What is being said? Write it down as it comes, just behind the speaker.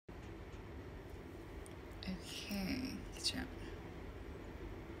Okay, kejap.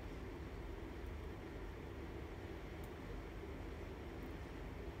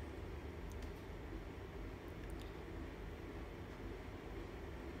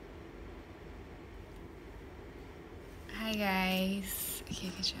 Hi guys.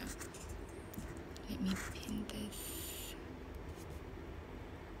 Okay, kejap. Let me pin this.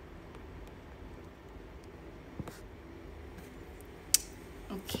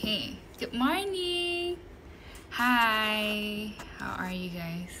 Okay. Good morning. Hi. How are you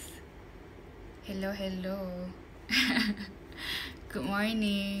guys? Hello, hello. Good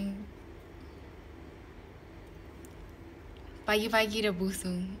morning. Pagi-pagi dah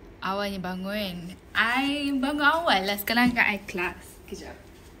busung. Awalnya bangun. I bangun awal lah. Sekarang kat I kelas. Kejap.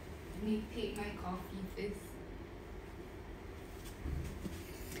 Let me take my coffee first.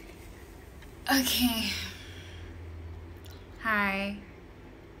 Okay. Hi.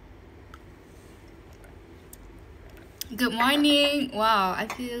 Good morning. Wow, I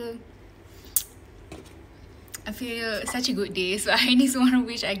feel such a good day. So I need someone to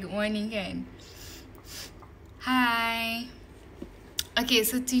wish I good morning kan. Hi. Okay,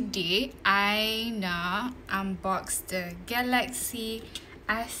 so today I nak unbox the Galaxy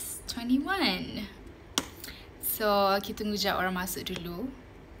S21. So kita tunggu jap orang masuk dulu.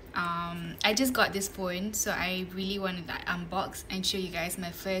 I just got this phone, so I really want to like unbox and show you guys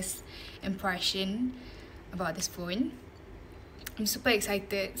my first impression about this phone. I'm super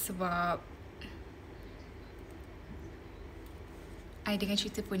excited sebab I dengan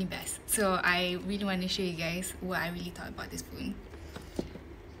cerita phone ni best. So I really want to show you guys what I really thought about this phone.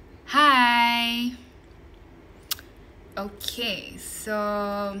 Hi. Okay,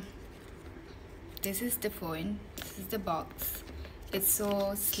 so this is the phone. This is the box. It's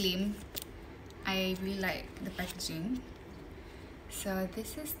so slim. I really like the packaging. So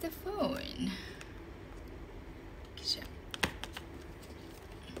this is the phone.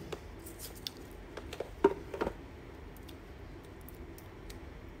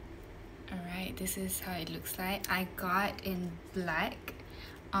 Alright, this is how it looks like. I got in black.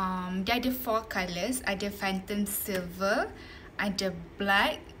 Dia ada 4 colours. Ada Phantom Silver, ada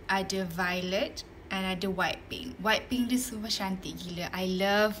Black, ada Violet, and ada White Pink. White Pink dia super cantik gila. I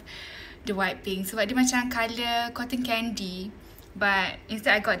love the White Pink sebab dia macam colour cotton candy. But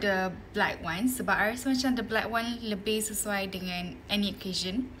instead I got the black one sebab I rasa macam the black one lebih sesuai dengan any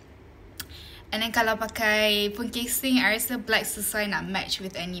occasion. And then kalau pakai phone casing, I rasa black sesuai nak match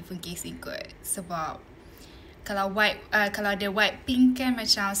with any phone casing kot. Sebab kalau ada white pink kan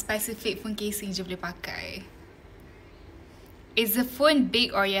macam specific phone casing je boleh pakai. Is the phone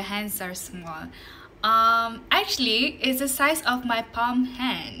big or your hands are small? Actually, it's the size of my palm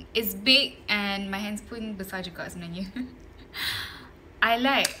hand. It's big and my hands pun besar juga sebenarnya. I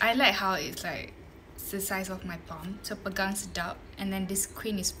like how it's like the size of my palm. So pegang sedap, and then the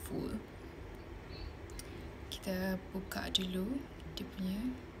screen is full. Kita buka dulu dia punya.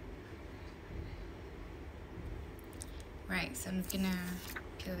 Right, so I'm gonna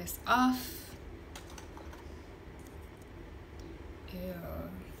peel this off. Ew.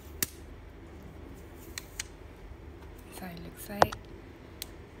 That's how it looks like.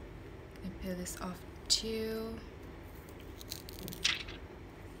 I peel this off too.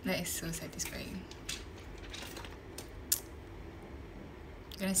 That is so satisfying.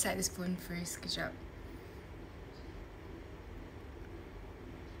 I'm gonna set this phone first. Good job.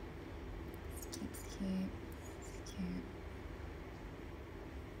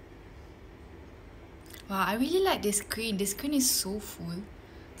 Wow, I really like the screen. The screen is so full.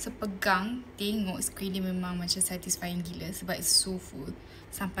 So pegang, tengok screen dia memang macam satisfying gila sebab it's so full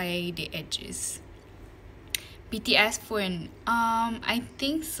sampai the edges. BTS phone, I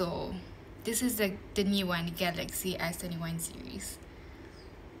think so. This is the new one, Galaxy S21 series.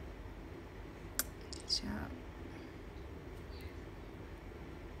 Sekejap.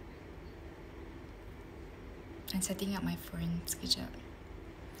 I'm setting up my phone sekejap.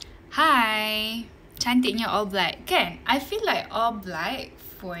 Hi. Cantiknya all black kan? I feel like all black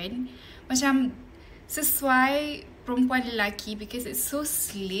phone macam sesuai perempuan lelaki because it's so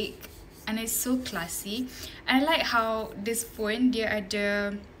sleek and it's so classy. And I like how this phone dia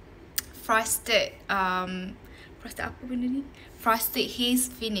ada frosted frosted apa benda ni? Frosted haze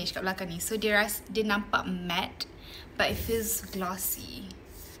finish kat belakang ni. So dia nampak matte but it feels glossy.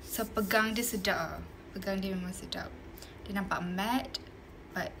 So pegang dia sedap. Pegang dia memang sedap. Dia nampak matte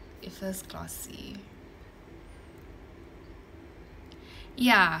but it feels glossy.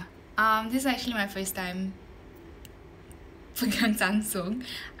 Yeah, this is actually my first time pegang Samsung.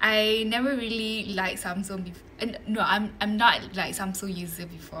 I never really like Samsung before. No, I'm not like Samsung user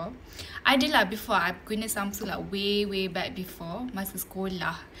before. Ada lah before. I guna Samsung like way back before masa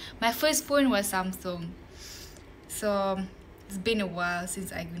sekolah. My first phone was Samsung. So it's been a while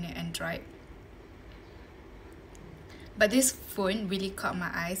since I guna Android. But this phone really caught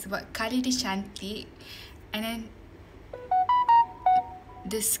my eye sebab color dia cantik. And then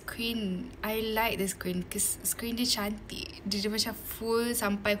the screen, I like the screen because screen dia cantik. Dia macam full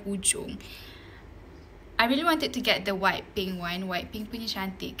sampai hujung. I really wanted to get the white pink one. White pink punya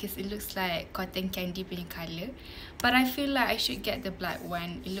cantik because it looks like cotton candy punya colour. But I feel like I should get the black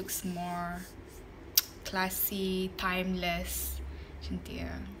one. It looks more classy, timeless. Cantik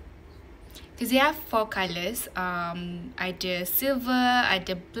lah. Because they have 4 colours. Ada silver,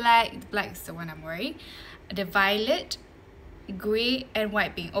 ada black. Black is the one I'm wearing. Ada violet, grey and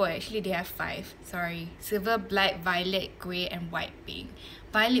white pink. Oh, actually they have 5. Sorry. Silver, black, violet, grey and white pink.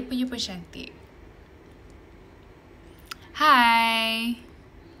 Violet punya pun cantik. Hi.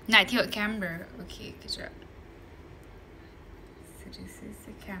 Nak tengok camera. Okay, kejap. So this is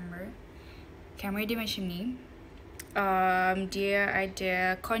the camera. Camera dia macam ni. Dia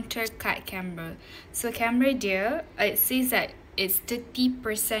ada contour cut camera. So camera dia, it says that it's 30%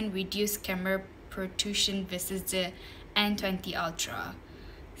 reduced camera protrusion versus the N20 Ultra.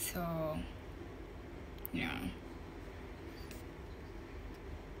 So, yeah.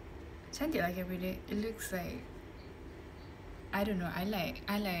 Cantik lah camera dia. It looks like, I don't know, I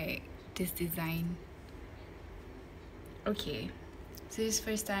like this design. Okay. So this is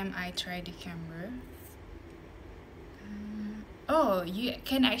the first time I tried the camera. Oh, you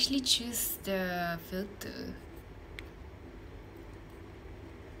can actually choose the filter.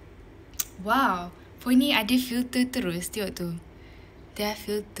 Wow, phone ni ada filter terus. Tengok tu. Dia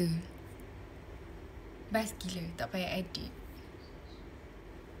filter. Best gila, tak payah edit.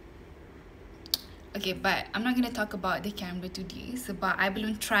 Okay, but I'm not going to talk about the camera today sebab I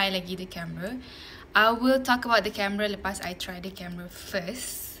belum try lagi the camera. I will talk about the camera lepas I try the camera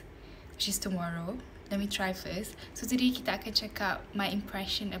first, which is tomorrow. Let me try first. So today kita akan cakap my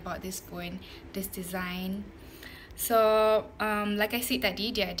impression about this phone, this design. So like I said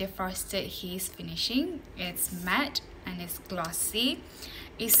tadi, dia ada frosted haze finishing. It's matte and it's glossy.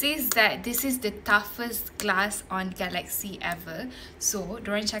 It says that this is the toughest glass on Galaxy ever. So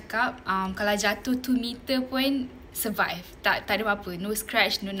diorang cakap kalau jatuh 2 meter pun survive. Tak ada apa-apa. No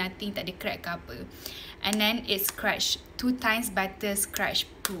scratch, no nothing. Tak ada crack ke apa. And then it's scratch 2 times better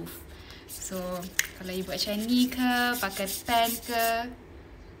scratch proof. So kalau you buat macam ni ke, pakai pen ke,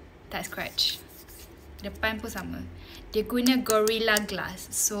 tak scratch. Depan pun sama. Dia guna Gorilla Glass.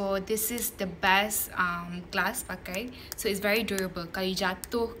 So this is the best glass pakai. So it's very durable. Kalau you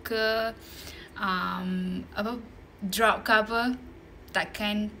jatuh ke, drop ke apa,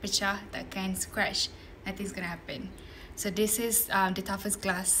 takkan pecah, takkan scratch. Nothing's gonna happen. So this is the toughest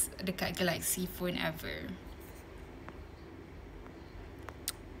glass dekat Galaxy phone ever.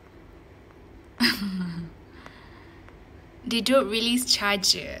 They don't release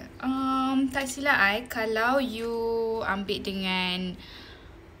charger. Tak silap kalau you ambil dengan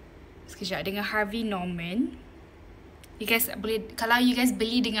dengan Harvey Norman, you guys boleh, kalau you guys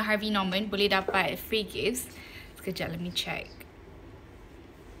beli dengan Harvey Norman, boleh dapat free gifts. Sekejap, let me check.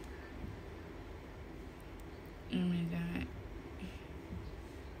 Oh my god.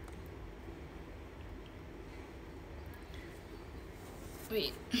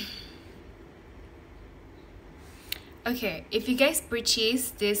 Wait. Okay, if you guys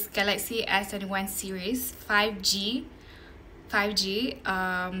purchase this Galaxy S21 series 5G,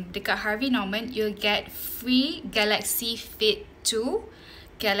 dekat Harvey Norman, you'll get free Galaxy Fit 2,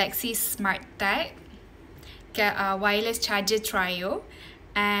 Galaxy Smart Tag, wireless charger trio,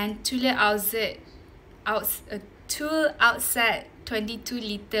 and tool outset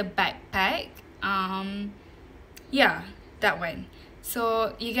 22-liter backpack. Yeah, that one.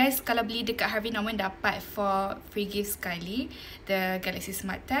 So you guys kalau beli dekat Harvey Norman dapat 4 free gifts sekali. The Galaxy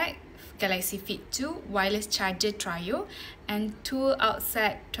Smart Tag, Galaxy Fit 2, wireless charger trio, and tool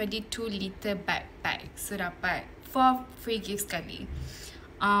outset 22-liter backpack. So dapat 4 free gifts sekali.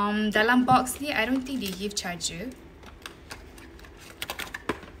 Dalam box ni I don't think they give charger.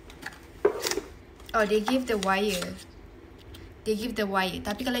 Oh, they give the wire. They give the wire.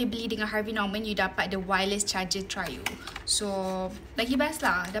 Tapi kalau you beli dengan Harvey Norman, you dapat the wireless charger trio. So, lagi best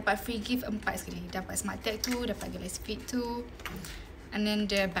lah. Dapat free gift 4 sekali. Dapat Smart Tag 2, dapat Galaxy Fit 2. And then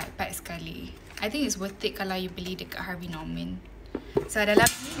the backpack sekali. I think it's worth it kalau you beli dekat Harvey Norman. So, dalam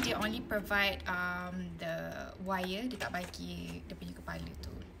ni, dia only provide the wire. Dia tak bagi dia punya kepala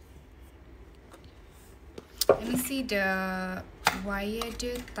tu. Let me see the wire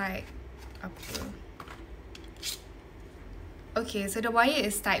dia type apa. Okay, so the wire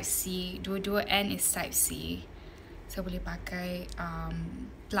is type C. Dua-dua end is type C. So boleh pakai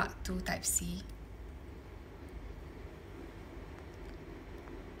plug tu type C.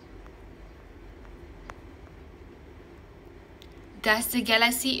 Does the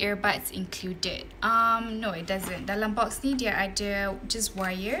Galaxy earbuds included? No, it doesn't. Dalam box ni dia ada just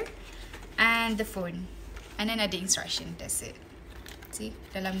wire and the phone. And then ada instruction. That's it. See,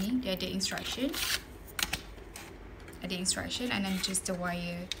 dalam ni dia ada instruction. Ada instruction and then just the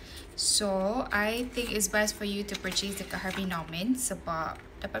wire. So, I think it's best for you to purchase dekat Harvey Norman sebab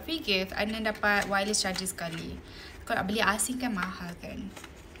dapat free gift and then dapat wireless charger sekali. Kalau nak beli asing kan mahal kan.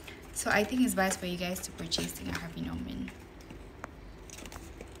 So, I think it's best for you guys to purchase dekat Harvey Norman.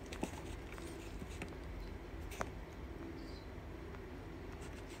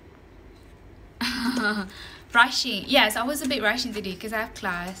 Rushing. Yes, I was a bit rushing today because I have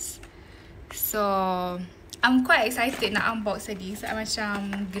class. So, I'm quite excited nak unbox tadi. So, I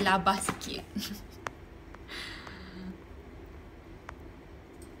macam gelabah sikit.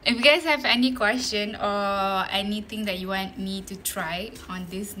 If you guys have any question or anything that you want me to try on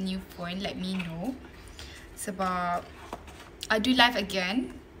this new phone, let me know. Sebab I'll do live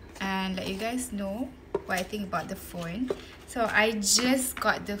again and let you guys know what I think about the phone. So, I just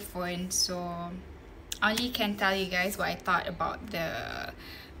got the phone. So, only can tell you guys what I thought about the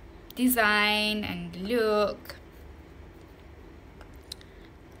design and the look.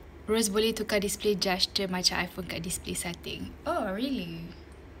 Rose boleh tukar display gesture macam iPhone kat display setting. Oh, really?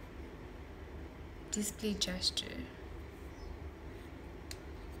 Display gesture.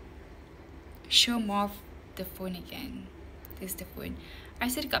 Show more of the phone again. This is the phone. I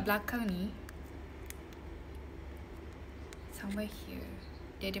rasa dekat belakang ni. Somewhere here.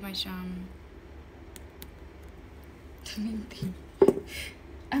 Dia ada macam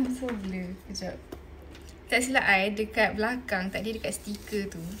I'm so blur. Sekejap. Tak silap I, dekat belakang, tadi dekat stiker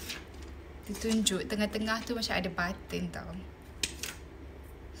tu, dia tunjuk tengah-tengah tu macam ada button tau.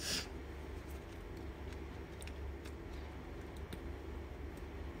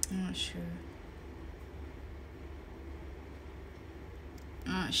 I'm not sure.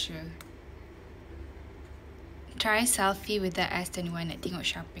 I'm not sure. Try selfie with the S21 nak tengok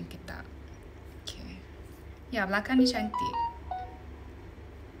sharpen ke tak. Okay. Ya, belakang ni cantik.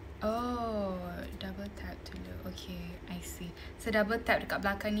 Oh, double tap to look. Okay, I see. So double tap dekat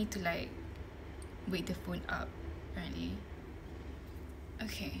belakang ni to like wake the phone up, apparently.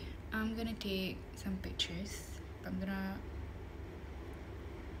 Okay, I'm gonna take some pictures. I'm gonna.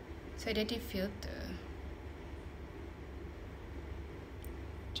 So I did filter.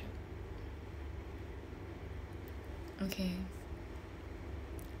 Okay.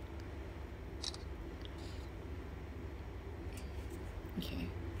 Okay.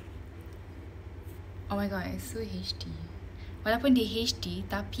 Oh my god, it's so HD. Walaupun dia HD,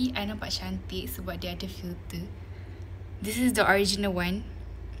 tapi I nampak cantik sebab dia ada filter. This is the original one.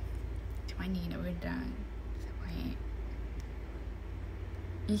 Macam mana nak redang? Sampai.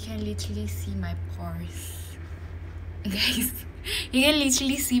 You can literally see my pores. Guys, you can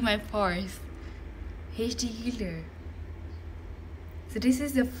literally see my pores. HD gila. So this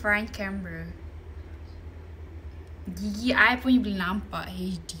is the front camera. Gigi I pun you boleh nampak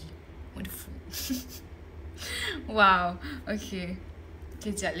HD. What the fuck? Wow. Okay.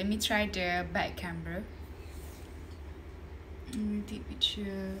 Kejap, let me try the back camera. Let me take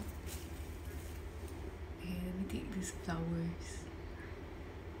picture. Okay, let me take these flowers.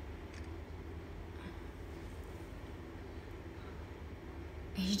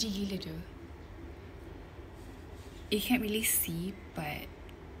 HD gila tu. You can't really see, but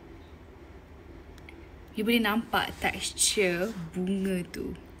you boleh nampak texture bunga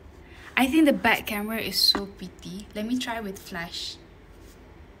tu. I think the back camera is so pretty. Let me try with flash.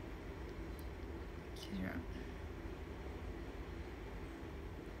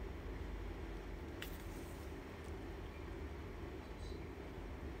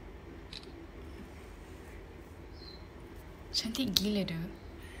 Cantik gila tu.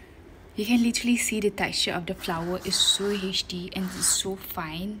 You can literally see the texture of the flower is so HD and it's so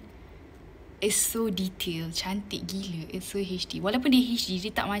fine. It's so detailed. Cantik gila. It's so HD. Walaupun dia HD,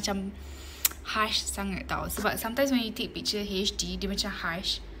 dia tak macam harsh sangat tau. Sebab sometimes when you take picture HD, dia macam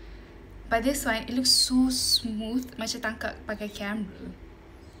harsh. But this one, it looks so smooth. Macam tangkap pakai camera.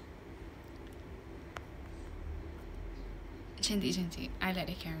 Cantik-cantik. I like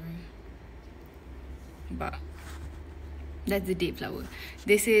the camera. But that's the date flower.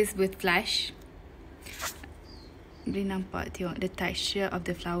 This is with flash. Boleh nampak, tengok the texture of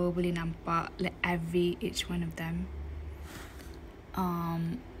the flower, boleh nampak like each one of them.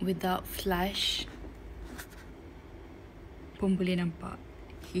 Without flash pun boleh nampak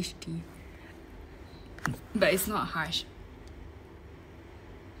HD. But it's not harsh.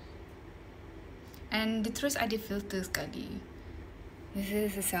 And terus ada filter sekali. This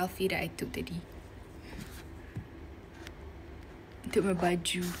is a selfie that I took tadi. Untuk my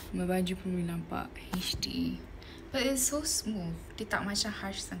baju pun boleh nampak HD. But it's so smooth. Dia tak macam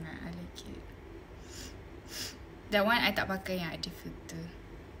harsh sangat. I like it. That one I tak pakai yang ada filter.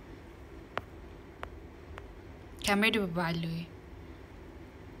 Kamera dia berbaloi.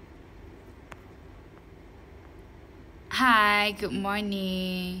 Hi, good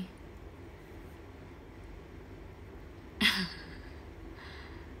morning.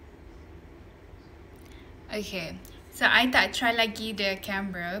 Okay. So, I tak try lagi the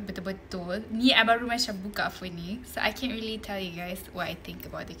camera betul-betul. Ni I baru macam buka phone ni. So, I can't really tell you guys what I think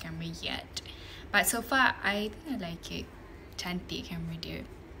about the camera yet. But so far, I think I like it. Cantik camera dia.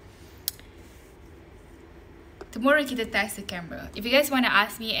 Tomorrow kita test the camera. If you guys want to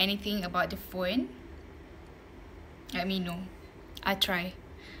ask me anything about the phone, let me know. I'll try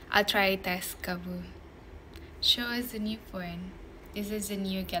test cover. Show us the new phone. This is the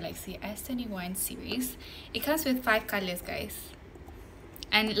new Galaxy S21 series. It comes with 5 colours, guys.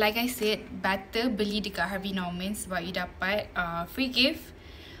 And like I said, better beli dekat Harvey Norman sebab you dapat free gift.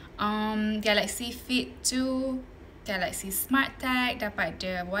 Galaxy Fit 2, Galaxy Smart Tag, dapat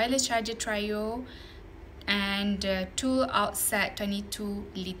the wireless charger trio, and the tool outset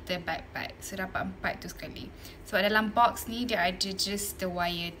 22 liter backpack. So dapat 4 tu sekali. Sebab dalam box ni dia ada just the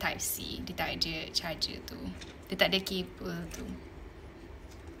wire type C. Dia tak ada charger tu. Dia tak ada cable tu.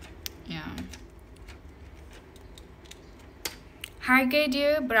 Yeah. Harga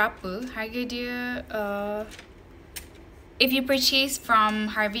dia berapa? Harga dia if you purchase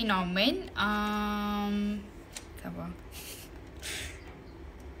from Harvey Norman, sabar.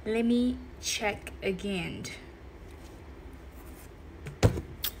 Let me check again.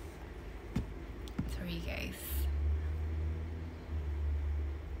 Sorry guys.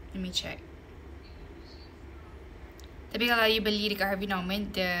 Let me check. Tapi kalau you beli dekat Harvey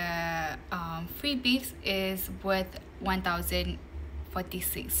Norman, the freebies is worth 1,046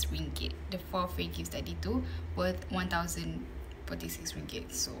 ringgit. The 4 free gifts tadi tu worth 1,046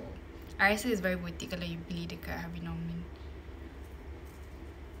 ringgit. So, I rasa it's very worth it kalau you beli dekat Harvey Norman.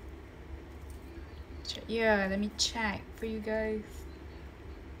 Yeah, let me check for you guys.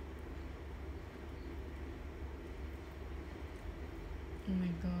 Oh my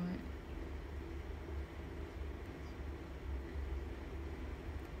god.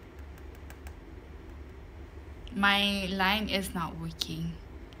 My line is not working.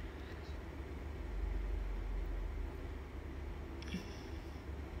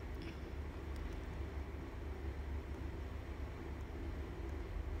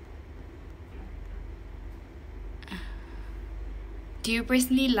 Do you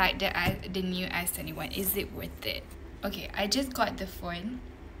personally like the new S21? Is it worth it? Okay, I just got the phone,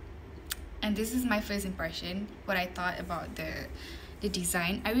 and this is my first impression. What I thought about the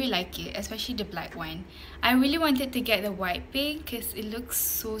design. I really like it, especially the black one. I really wanted to get the white pink because it looks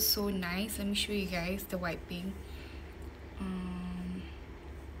so nice. Let me show you guys the white pink.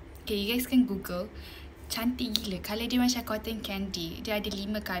 Okay, you guys can Google. Cantik gila. Colour dia macam cotton candy. Dia ada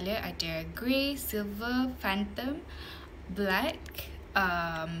 5 colour. Ada grey, silver, phantom, black,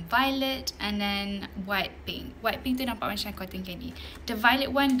 violet, and then white pink. White pink tu nampak macam cotton candy. The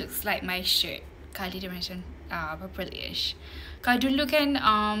violet one looks like my shirt. Colour dia macam purplish. Kalau dulu kan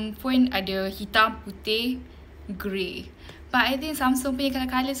phone ada hitam, putih, grey. But I think Samsung punya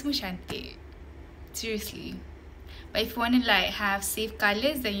colour semua cantik. Seriously. But if you want to like have safe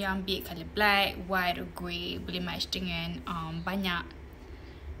colours, then you ambil colour black, white or grey. Boleh match dengan banyak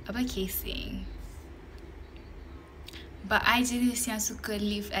casing. But I jenis yang suka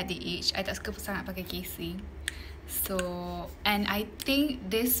live at the edge. I tak suka sangat pakai casing. So, and I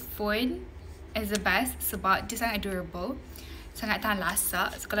think this phone is the best sebab dia sangat durable. Sangat tahan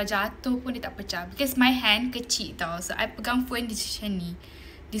lasak. So, kalau jatuh pun dia tak pecah. Because my hand kecil tau. So, I pegang phone di macam ni.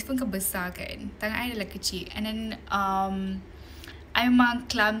 This phone kan besar kan. Tangan I adalah kecil. And then, I memang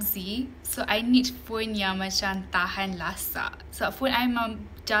clumsy. So, I need phone yang macam tahan lasak. So, phone I memang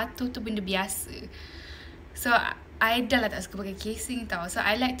jatuh tu benda biasa. So, I dah lah tak suka pakai casing tau. So,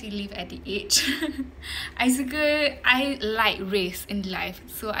 I like to live at the edge. I like race in life.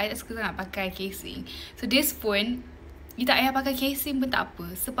 So, I tak suka sangat pakai casing. So, this phone, you tak payah pakai casing pun tak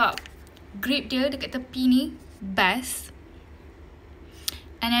apa. Sebab grip dia dekat tepi ni best.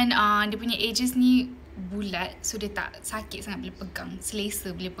 And then dia punya edges ni bulat, so dia tak sakit sangat bila pegang, selesa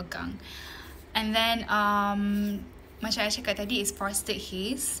bila pegang. And then macam I cakap tadi, it's frosted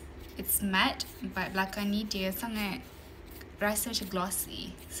haze, it's matte, but belakang ni dia sangat rasa macam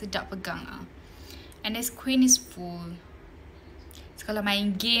glossy, sedap pegang lah. And the screen is full. So, kalau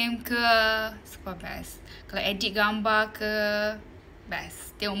main game ke, super best. Kalau edit gambar ke,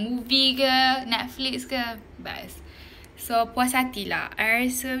 best. Tengok movie ke, Netflix ke, best. So, puas hati lah. I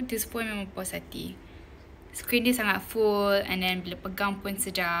rasa this phone memang puas hati. Screen dia sangat full, and then bila pegang pun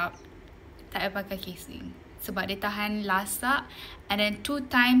sedap. Tak payah pakai casing. Sebab dia tahan lasak, and then 2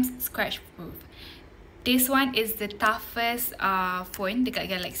 times scratch proof. This one is the toughest phone dekat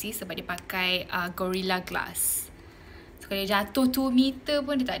Galaxy sebab dia pakai Gorilla Glass. So, kalau dia jatuh 2 meter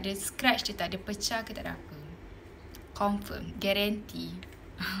pun dia tak ada scratch, dia tak ada pecah ke, tak ada apa. Confirm, guarantee.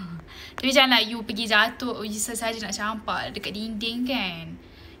 Tapi janganlah you pergi jatuh saja nak campak dekat dinding kan.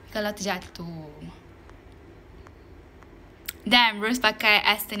 Kalau terjatuh. Damn, Rose pakai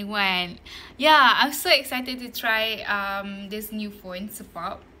S21. Yeah, I'm so excited to try this new phone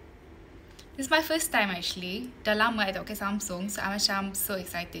sebab this is my first time actually. Dah lama I tak pakai Samsung, so I'm macam so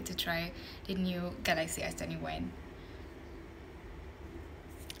excited to try the new Galaxy S21.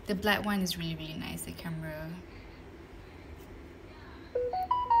 The black one is really nice, the camera.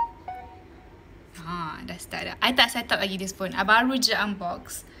 Dah start dah. I tak set up lagi this phone. I baru je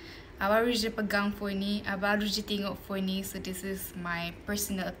unbox. I baru je pegang phone ni. I baru je tengok phone ni. So this is my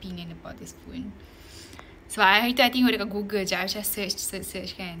personal opinion about this phone. So hari tu I tengok dekat Google je. I macam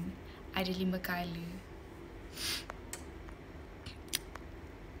search kan. Ada 5 colour.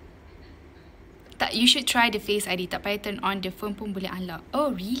 Tak, you should try the Face ID. Tak payah turn on, the phone pun boleh unlock. Oh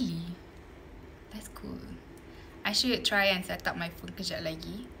really? That's cool. I should try and set up my phone kejap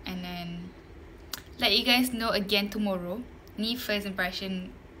lagi. And then let you guys know again tomorrow. Ni first impression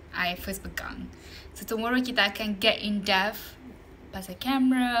I first pegang. So tomorrow kita akan get in depth pasal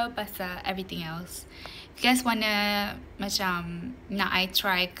camera, pasal everything else. If you guys wanna macam nak I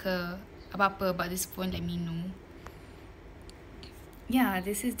try ke apa-apa about this phone, let me know. Yeah,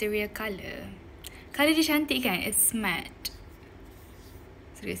 this is the real colour. Colour dia cantik kan? It's matte.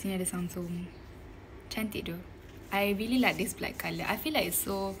 So kat sini ada Samsung. Cantik tu. I really like this black colour. I feel like it's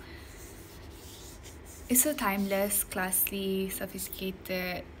so timeless, classy,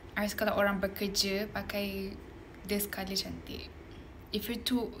 sophisticated. I rasa kalau orang bekerja pakai this colour cantik. If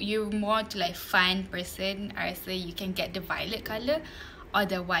you're more to like fun person, I rasa you can get the violet colour or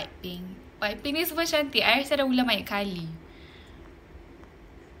the white pink. White pink ni super cantik. I rasa dah ulang banyak kali.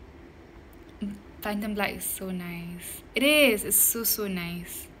 Phantom Black is so nice. It is. It's so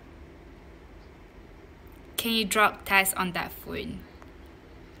nice. Can you drop test on that phone?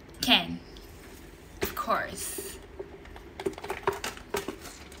 Can. Of course.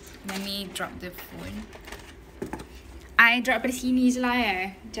 Let me drop the phone. I drop dari sini je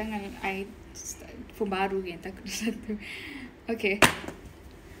lah Jangan I phone baru kan, takut dia satu. Okay.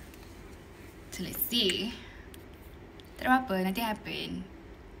 So let's see. Tak ada apa, nothing happen.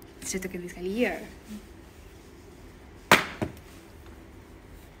 Cerita kali sekali ya.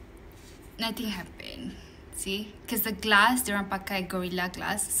 Nothing happened. See? Because the glass, diorang pakai Gorilla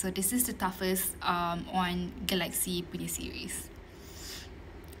Glass. So this is the toughest on Galaxy punya series.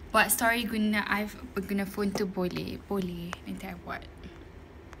 Buat story guna phone tu boleh. Nanti I buat.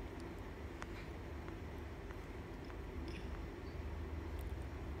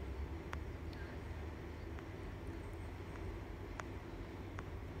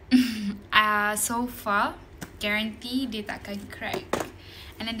 So far, guarantee dia takkan crack.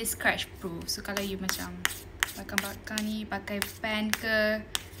 And then dia scratch proof. So kalau you macam bakang-bakang ni pakai pen ke,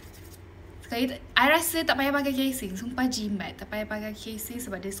 sekali I rasa tak payah pakai casing. Sumpah jimat, tak payah pakai casing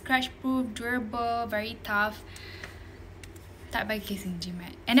sebab dia scratch proof, durable, very tough. Tak pakai casing,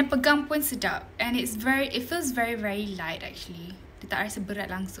 jimat. And then pegang pun sedap. And it feels very light actually. Dia tak rasa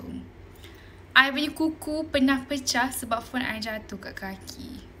berat langsung. I punya kuku pernah pecah sebab phone I jatuh kat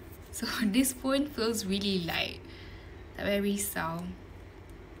kaki. So this phone feels really light. Tak payah risau.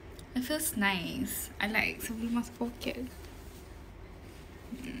 It feels nice. I like sebelum masuk poket.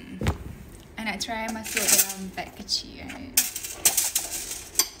 I nak try masuk dalam bag kecil kan.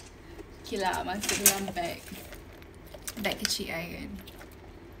 Okay lah, masuk dalam bag kecil kan.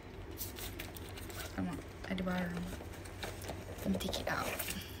 Alamak, ada barang. Let me take it out.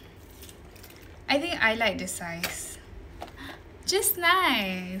 I think I like the size. Just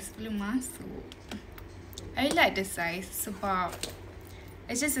nice. Belum masuk. I like the size sebab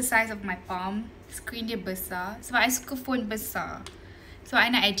it's just the size of my palm. Screen dia besar. Sebab I suka phone besar. So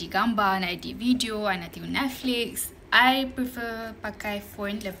I nak edit gambar, nak edit video, I nak tengok Netflix. I prefer pakai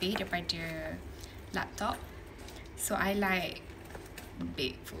phone lebih daripada laptop. So I like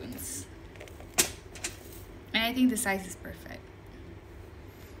big phones. And I think the size is perfect.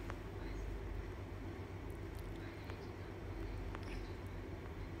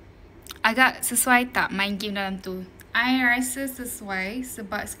 Agak sesuai tak main game dalam tu? I rasa sesuai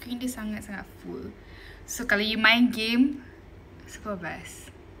sebab screen dia sangat-sangat full. So kalau you main game, super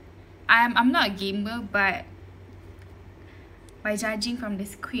best. I'm not a gamer, but by judging from the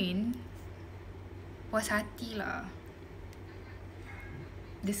screen, puas hati lah.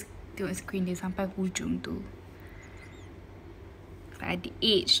 Tengok screen dia sampai hujung tu. Ada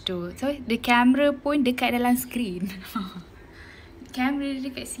edge tu. So the camera pun dekat dalam screen. Kamera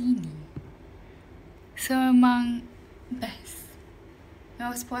dia dekat sini. So memang best.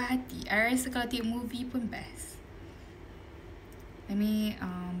 Memang sepuas hati. I rasa kalau tengok movie pun best. Let me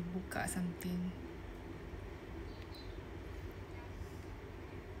buka something.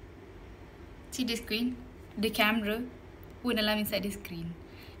 See the screen? The camera pun dalam inside the screen.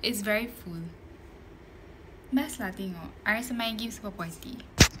 It's very full. Best lah tengok. I rasa main game super puas hati.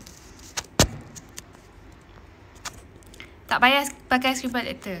 Tak payah pakai screen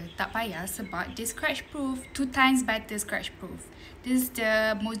protector. Tak payah sebab dia scratch proof. 2 times better scratch proof. This is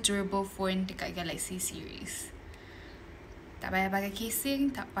the most durable phone dekat Galaxy series. Tak payah pakai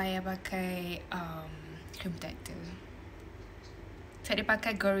casing. Tak payah pakai screen protector. So dia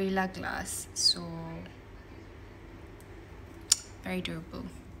pakai Gorilla Glass. So very durable.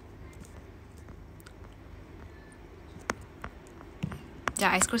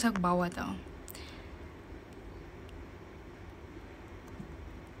 Sekejap, I scroll sampai ke bawah tau.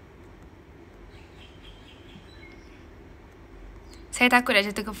 Saya takut nak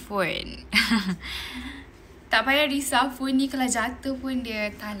jatuh ke phone. Tak payah risau, phone ni kalau jatuh pun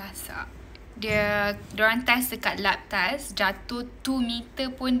dia tahan lasak. Diorang test dekat lab test, jatuh 2 meter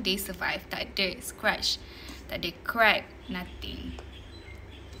pun they survive. Tak ada scratch, tak ada crack, nothing.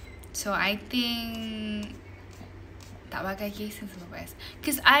 So I think tak pakai casing sebab best.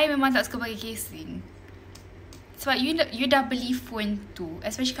 Cause I memang tak suka pakai casing. Sebab you dah beli phone tu,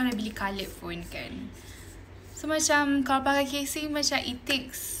 especially kalau beli colored phone kan. So macam kalau pakai casing macam it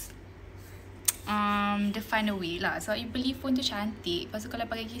takes the fun away lah. So you beli phone tu cantik, lepas tu kalau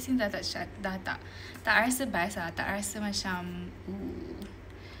pakai casing dah tak rasa best lah. Tak rasa macam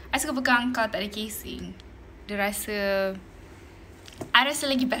I suka pegang kalau tak ada casing. I rasa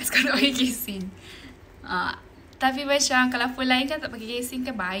lagi best kalau pakai casing. Tapi macam kalau phone lain kan tak pakai casing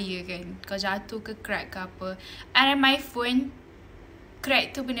kan bahaya kan. Kalau jatuh ke crack ke apa. And my phone,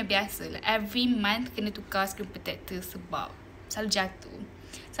 crack tu benda biasa lah. Every month kena tukar screen protector sebab selalu jatuh.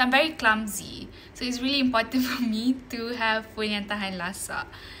 So I'm very clumsy. So it's really important for me to have phone yang tahan lasak.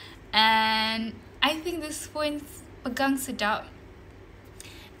 And I think this phone pegang sedap.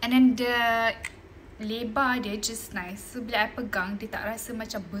 And then the lebar dia just nice. So bila I pegang, dia tak rasa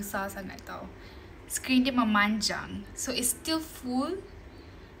macam besar sangat tau. Screen dia memanjang. So it's still full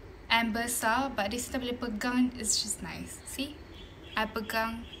and besar, but dia bila pegang, it's just nice. See? I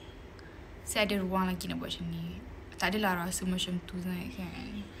pegang, saya ada ruang lagi nak buat macam ni. Tak adalah rasa macam tu sangat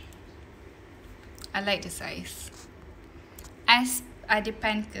kan. I like the size. As ada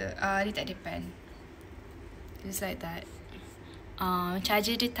pen ke? Dia tak ada pen. Just like that.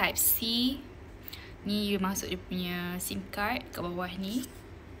 Charger dia type C. Ni you masuk dia punya SIM card kat bawah ni.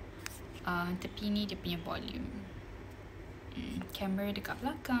 Tepi ni dia punya volume. Kamera dekat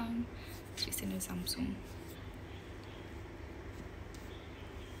belakang. Sana Samsung.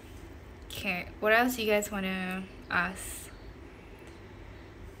 Okay, what else you guys wanna ask?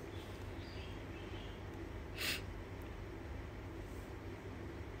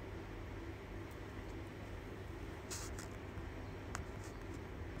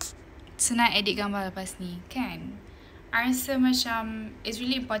 Senang edit gambar lepas ni, kan? I rasa macam it's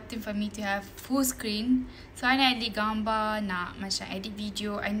really important for me to have full screen. So I nak edit gambar, nak macam edit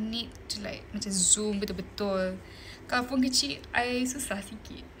video, I need to like macam zoom betul-betul. Kalau phone kecil, I susah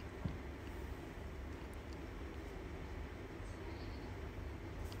sikit.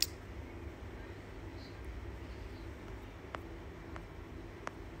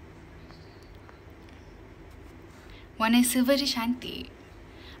 Warna silver dia cantik.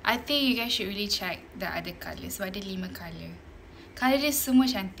 I think you guys should really check the other colours. Sebab ada 5 colour. Colour dia semua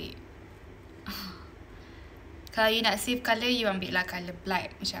cantik. Kalau you nak save colour, you ambil lah colour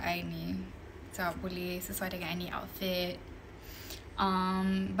black macam I ni. So boleh sesuai dengan any outfit.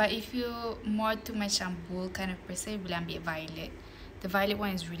 But if you more to macam bold kind of person, you boleh ambil violet. The violet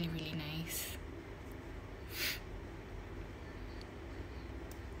one is really really nice.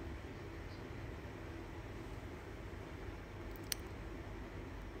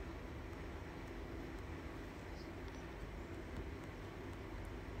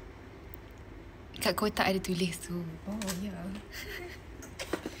 Kat kotak ada tulis tu. Oh, ya. Yeah.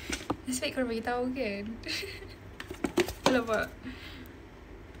 Nasib baik korang bagi tahu kan. Nampak.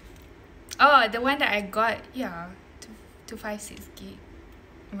 Oh, the one that I got, yeah. 256 gig.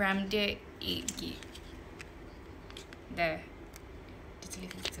 RAM dia 8 gig. There. Dia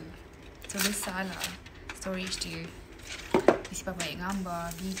tulis tu. So, besar lah storage dia. Isi banyak gambar,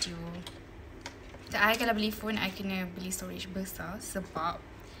 video. So, I kalau beli phone, I kena beli storage besar sebab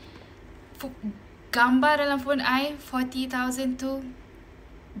gambar dalam phone I 40,000 tu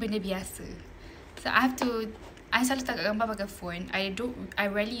benda biasa. So I selalu tak gambar pakai phone. I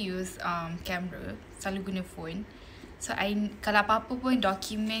rarely use camera. Selalu guna phone. So kalau apa-apa pun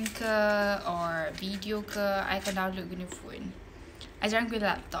dokumen ke or video ke, I akan download guna phone. I jarang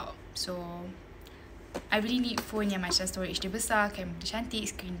guna laptop. So I really need phone yang macam storage dia besar, kamera dia cantik,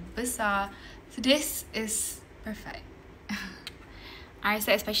 screen besar. So this is perfect. I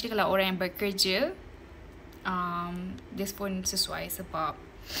rasa especially kalau orang yang bekerja, this phone sesuai sebab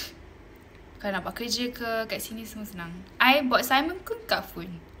kalau nak buat kerja ke kat sini semua senang. I buat assignment pun kat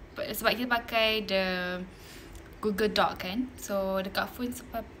phone sebab kita pakai the Google Doc kan. So dekat phone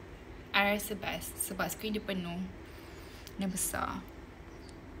sebab I rasa best sebab screen dia penuh dan besar.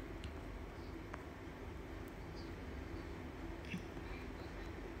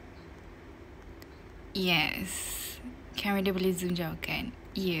 Yes. Kamera dia boleh zoom jauh kan?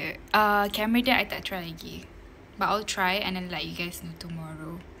 Yeah. Kamera dia I tak try lagi. But I'll try and then let you guys know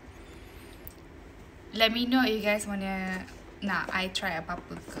tomorrow. Let me know if you guys wanna I try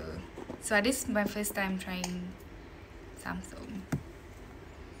apa-apa ke. So this is my first time trying Samsung.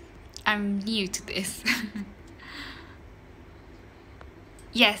 I'm new to this.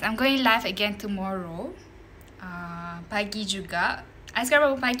 Yes, I'm going live again tomorrow. Pagi juga. I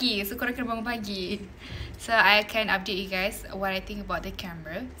sekarang bangun pagi, so korang kena bangun pagi. So I can update you guys what I think about the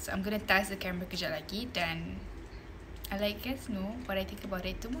camera. So I'm gonna test the camera kejap lagi dan I'll let you guys know what I think about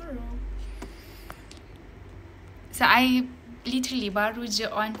it tomorrow. So I literally baru je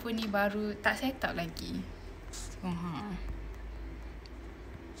on phone ni, baru tak set up lagi. So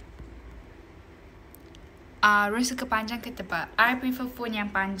Roy suka panjang ke tebal? I prefer phone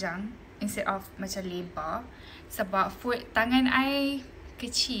yang panjang instead of macam lebar. Sebab tangan I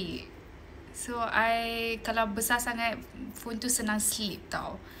kecil. So kalau besar sangat phone tu senang slip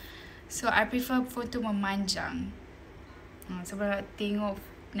tau. So I prefer phone tu memanjang. Sebab tengok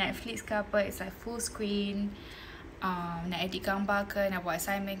Netflix ke apa, it's like full screen. Nak edit gambar ke, nak buat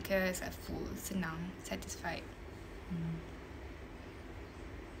assignment ke, it's like full, senang, satisfied.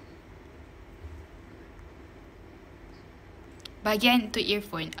 Bahagian untuk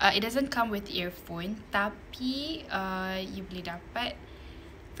earphone, it doesn't come with earphone, tapi you boleh dapat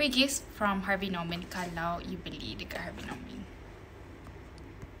free gifts from Harvey Norman kalau you beli dekat Harvey Norman.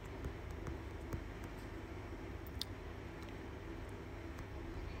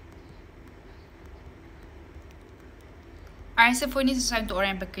 I rasa phone ni sesuai untuk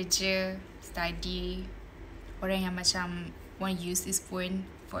orang yang bekerja, study, orang yang macam want to use this phone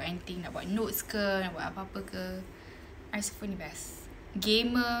for anything, nak buat notes ke, nak buat apa-apa ke. I rasa phone ni best.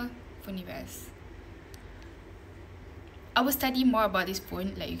 Gamer, phone ni best. I will study more about this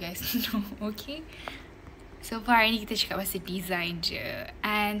phone, let you guys know, okay? So far hari ni kita cakap pasal design je.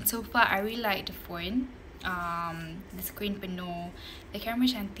 And so far I really like the phone. The screen penuh, the camera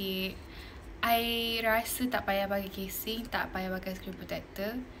cantik. I rasa tak payah pakai casing, tak payah pakai screen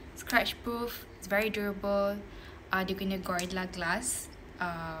protector. Scratch proof, it's very durable. Dia guna Gorilla Glass.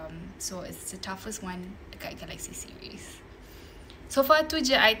 So it's the toughest one dekat Galaxy series. So far tu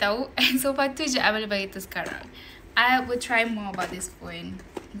je I tahu. And so far tu je I boleh bagi tu sekarang. I will try more about this phone.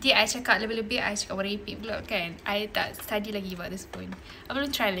 Nanti I cakap lebih-lebih, I cakap merepek pula kan. I tak study lagi about this phone. I belum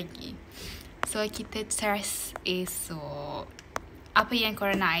try lagi. So kita test esok. Apa yang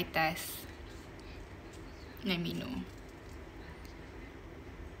korang nak I test? Let me know.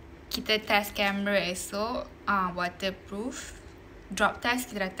 Kita test kamera esok. Waterproof. Drop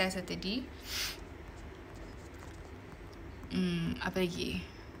test kita dah test tadi. Apa lagi?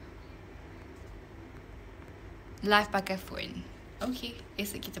 Live pakai phone. Okay,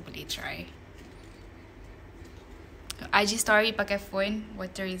 esok kita boleh try. IG story pakai phone,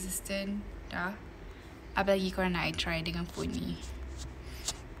 water resistant. Dah. Apa lagi korang nak I try dengan phone ni?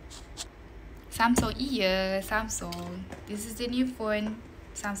 Samsung, iya, Samsung. This is the new phone,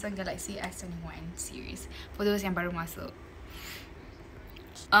 Samsung Galaxy S21 series. For those yang baru masuk.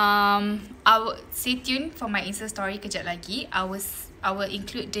 I will stay tuned for my Insta story kejap lagi. I will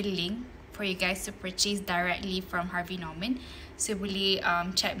include the link for you guys to purchase directly from Harvey Norman. So boleh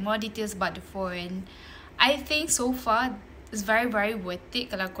check more details about the phone. I think so far It's very worth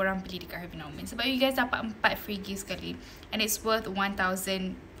it kalau korang beli dekat Harvey Norman. Sebab you guys dapat 4 free gifts sekali. And it's worth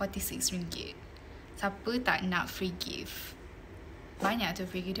RM1,046. Siapa tak nak free gift? Banyak tu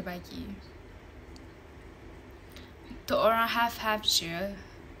free gift dia bagi. Untuk orang half-half je.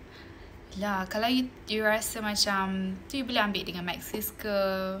 Lah, kalau you rasa macam tu, you boleh ambil dengan Maxis ke.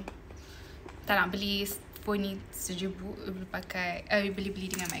 Tak nak beli phone ni RM7,000, boleh pakai, boleh beli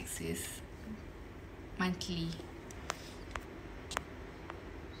dengan Maxis monthly.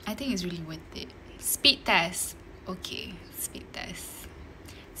 I think it's really worth it. Speed test. Okay, speed test.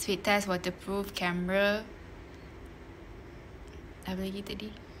 Speed test, waterproof, camera. Apa lagi tadi?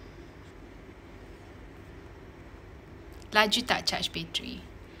 Laju tak charge battery.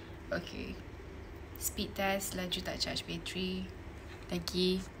 Okay. Speed test, laju tak charge battery.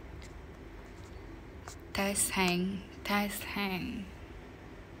 Lagi. Test hang. Test hang.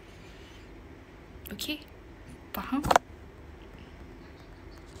 Okay. Faham?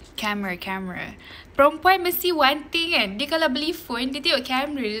 Camera. Perempuan mesti one thing kan. Dia kalau beli phone, dia tengok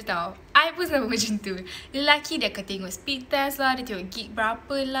kamera je tau. I pun sama macam tu. Lelaki dia akan tengok speed test lah, dia tengok gig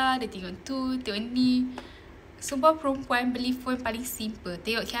berapa lah, dia tengok tu, tengok ni. Sumpah perempuan beli phone paling simple.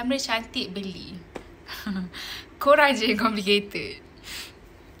 Tengok kamera cantik, beli. Korang je yang complicated.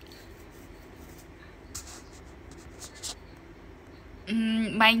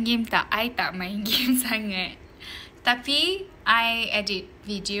 Main game tak? I tak main game sangat. Tapi I edit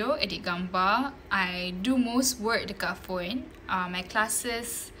video, edit gambar. I do most work dekat phone. My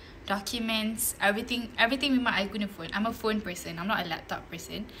classes, documents, everything memang I guna phone. I'm a phone person. I'm not a laptop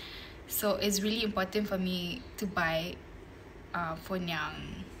person. So it's really important for me to buy phone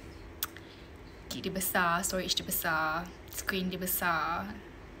yang gig dia besar, storage dia besar, screen dia besar.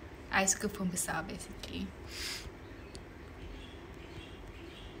 I suka phone besar basically.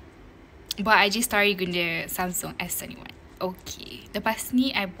 But I just started guna Samsung S21. Okay. Lepas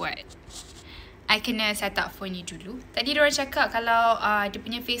ni I buat. I kena set up phone ni dulu. Tadi diorang cakap kalau dia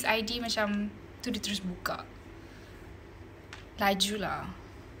punya Face ID macam tu dia terus buka. Laju lah.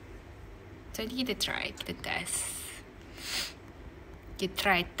 Jadi kita try. Kita test. Kita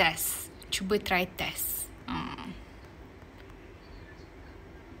try test. Cuba try test.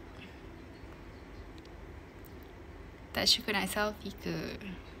 Tak syukur nak selfie ke?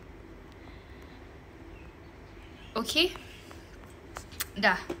 Okay.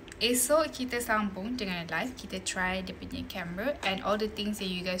 Dah. Esok kita sambung dengan live. Kita try dia punya camera. And all the things that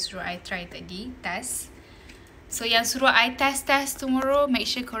you guys suruh I try tadi. Test. So yang suruh I test tomorrow, make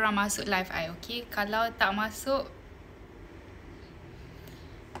sure korang masuk live I, okay? Kalau tak masuk,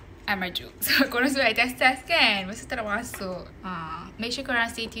 I maju. So korang suruh I test kan? Masa tak nak masuk. Make sure korang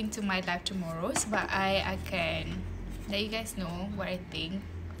stay tuned to my live tomorrow. Sebab I akan let you guys know what I think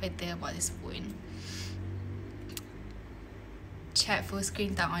better about this phone. Chat full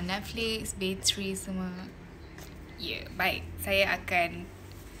screen tak on Netflix, battery semua. Yeah, baik. Saya akan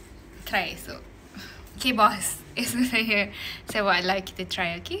try esok. Okay, boss. Esok saya buat live, kita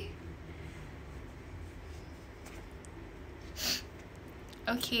try, okay?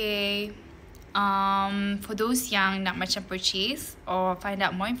 Okay. For those yang nak macam purchase or find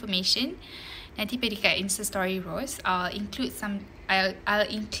out more information, nanti pergi kat Insta Story Rose. I'll include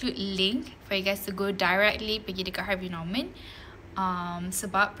link for you guys to go directly pergi dekat Harvey Norman.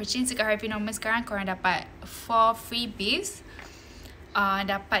 Sebab purchase dekat Harvey Norman sekarang korang dapat 4 freebies.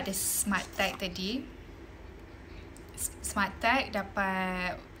 Dapat the smart tag tadi. Smart tag,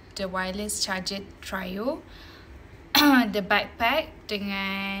 dapat the wireless charger trio, the backpack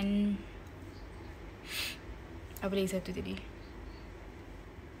dengan apa lagi satu tadi?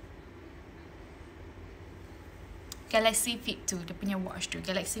 Galaxy Fit 2, dia punya watch tu.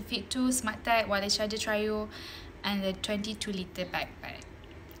 Galaxy Fit 2, smart tag, wireless charger trio and the 22-litre backpack.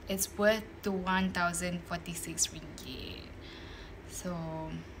 It's worth the RM1,046. So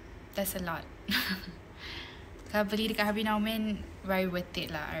that's a lot. Kalau beli dekat Harvey Norman, very worth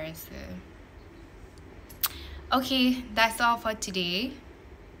it lah I rasa. Okay, that's all for today.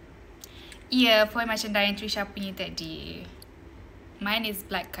 Yeah, phone macam Diane Trisha punya tadi. Mine is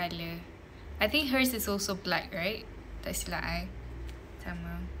black colour. I think hers is also black, right? Tak silap I.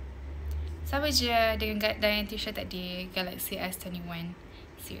 Sama je dengan Diane Trisha tadi, Galaxy S21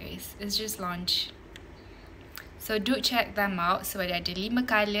 series. It's just launched. So do check them out. Sebab dia ada 5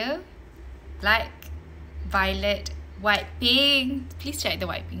 colour. Black, violet, white, pink. Please check the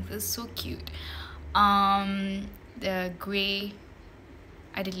white pink. It's so cute. The grey.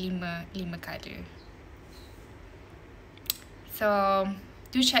 Ada 5 colour. So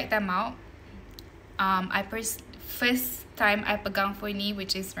do check them out. First time I pegang phone ni,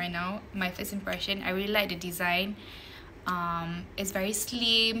 which is right now, my first impression, I really like the design. It's very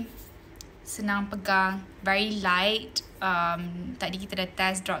slim, senang pegang, very light. Tadi kita dah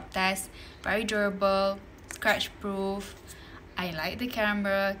test, drop test. Very durable, scratch proof. I like the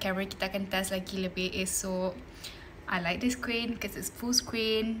camera. Camera kita akan test lagi lebih esok. I like the screen because it's full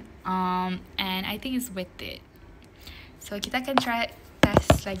screen. And I think it's worth it. So kita akan try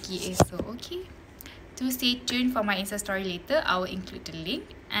test lagi esok, okay? So stay tuned for my Insta story later. I will include the link.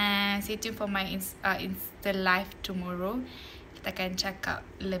 And stay tuned for my Insta live tomorrow. Kita akan cakap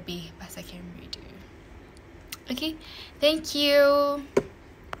lebih pasal kamera dia. Okay, thank you.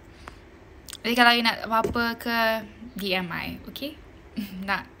 Jadi kalau you nak apa-apa ke, DM I, okay?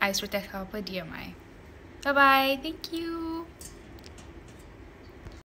 Nak I suruh test apa, DM I. Bye-bye, thank you.